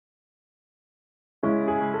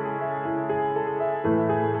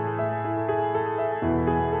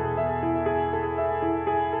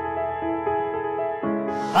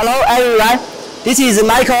Hello everyone, this is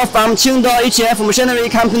Michael from Qingdao HF Machinery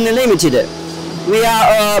Company Limited. We are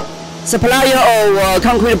a supplier of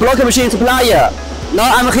concrete block machine supplier. Now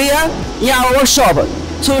I'm here in our workshop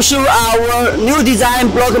to show our new design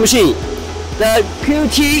block machine, the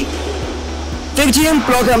QT15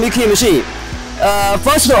 Block making machine.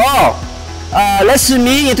 First of all, let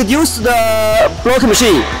me introduce the block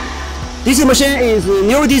machine. This machine is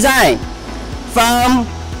new design from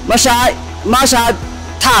Wechat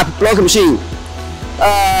type block machine.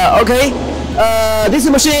 This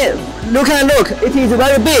machine, look, it is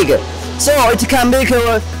very big, so it can make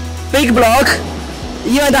a big block,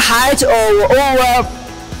 even the height of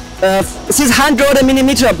over 600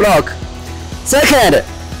 millimeter block. Second,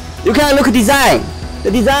 you can look design.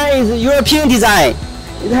 The design is European design.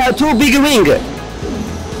 It has two big wings.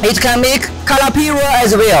 It can make color period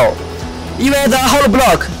as well. Even the whole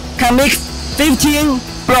block can make 15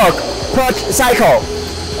 block per cycle.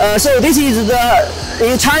 So this is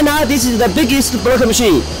in China, this is the biggest block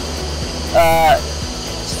machine.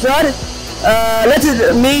 Third, let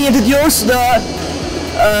me introduce the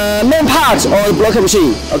main part of the block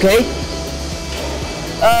machine. Okay.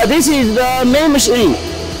 This is the main machine.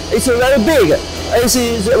 It's very big. It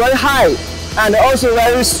is very high and also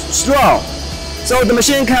very strong. So the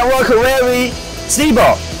machine can work very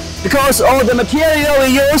stable because all the material we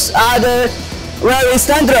use are the very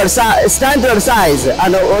standard size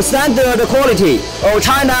and standard quality of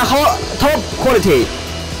China top quality.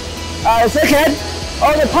 Second,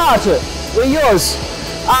 all the parts we use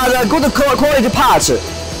are the good quality parts.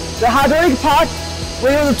 The hydraulic part, we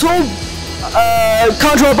use two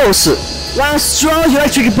control box, one strong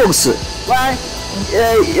electric box, one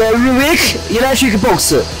weak electric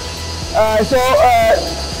box.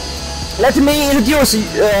 Let me introduce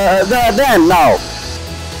them now.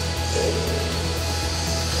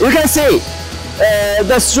 You can see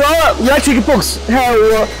the strong electric box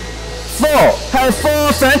have four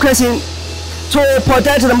frequencies to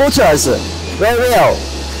protect the motors very well.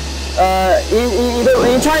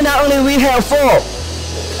 In China only we have 4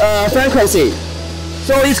 frequencies,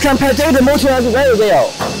 so it can protect the motors very well.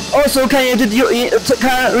 Also can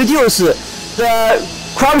reduce the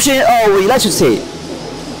corruption of electricity.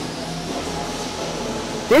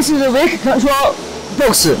 This is the weak control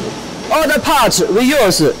box. All the parts we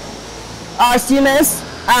use are Siemens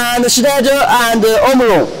and Schneider and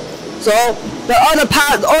Omron. So the other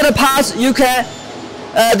parts you can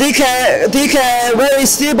they can very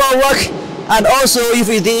stable work, and also if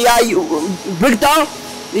they are break down,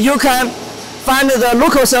 you can find the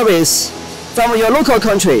local service from your local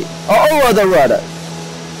country all over the world.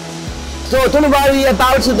 So don't worry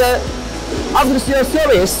about the after-sales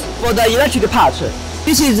service for the electric part.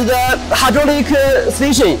 This is the hydraulic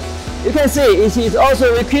station. You can see it is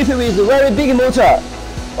also equipped with a very big motor.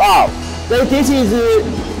 Wow! This is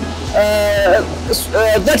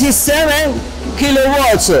 37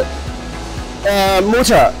 kilowatts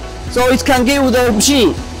motor. So it can give the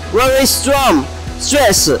machine very strong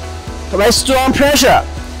stress, very strong pressure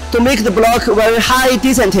to make the block very high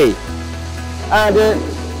density. And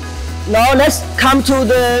now let's come to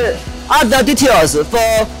the other details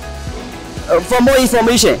for more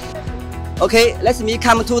information. Okay, let me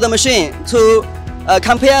come to the machine to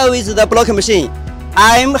compare with the block machine.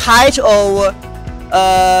 I'm height of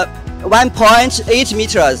 1.8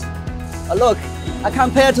 meters. Look, I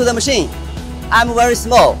compare to the machine. I'm very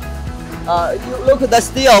small. You look at the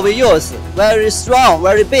steel we use, very strong,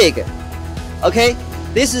 very big. Okay,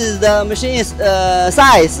 this is the machine's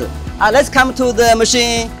size. Let's come to the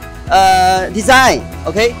machine design.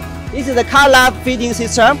 Okay, this is the color feeding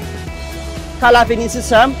system.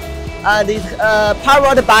 And it's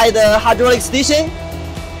powered by the hydraulic station,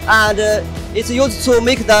 and it's used to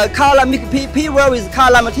make the color paper with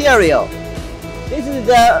color material. This is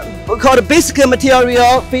the called basic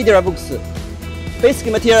material feeder box. Basic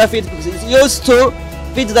material feeder box is used to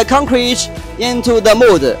feed the concrete into the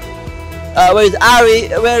mold with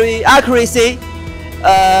very accuracy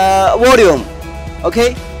volume.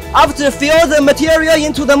 Okay, after fill the material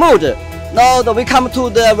into the mold, now we come to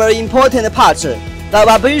the very important part. The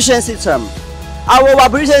vibration system. Our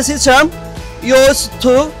vibration system used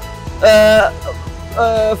to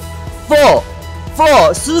four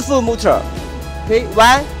Sifu motor. Okay,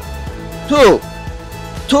 1, 2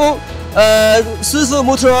 Sifu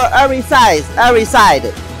motor every side.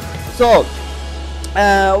 So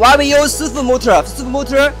why we use Sifu motor? Sifu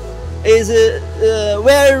motor is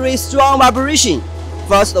very strong vibration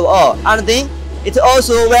first of all, and then it's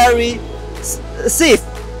also very safe.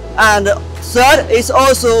 And third, it's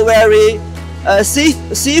also very safe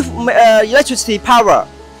electricity power.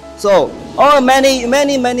 So or many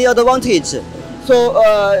advantages. So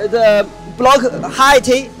the block height,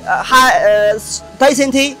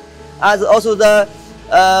 density, and also the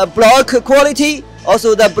block quality,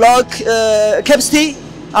 also the block capacity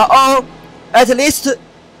are all at least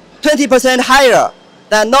 20% higher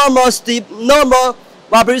than normal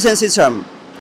vibration system.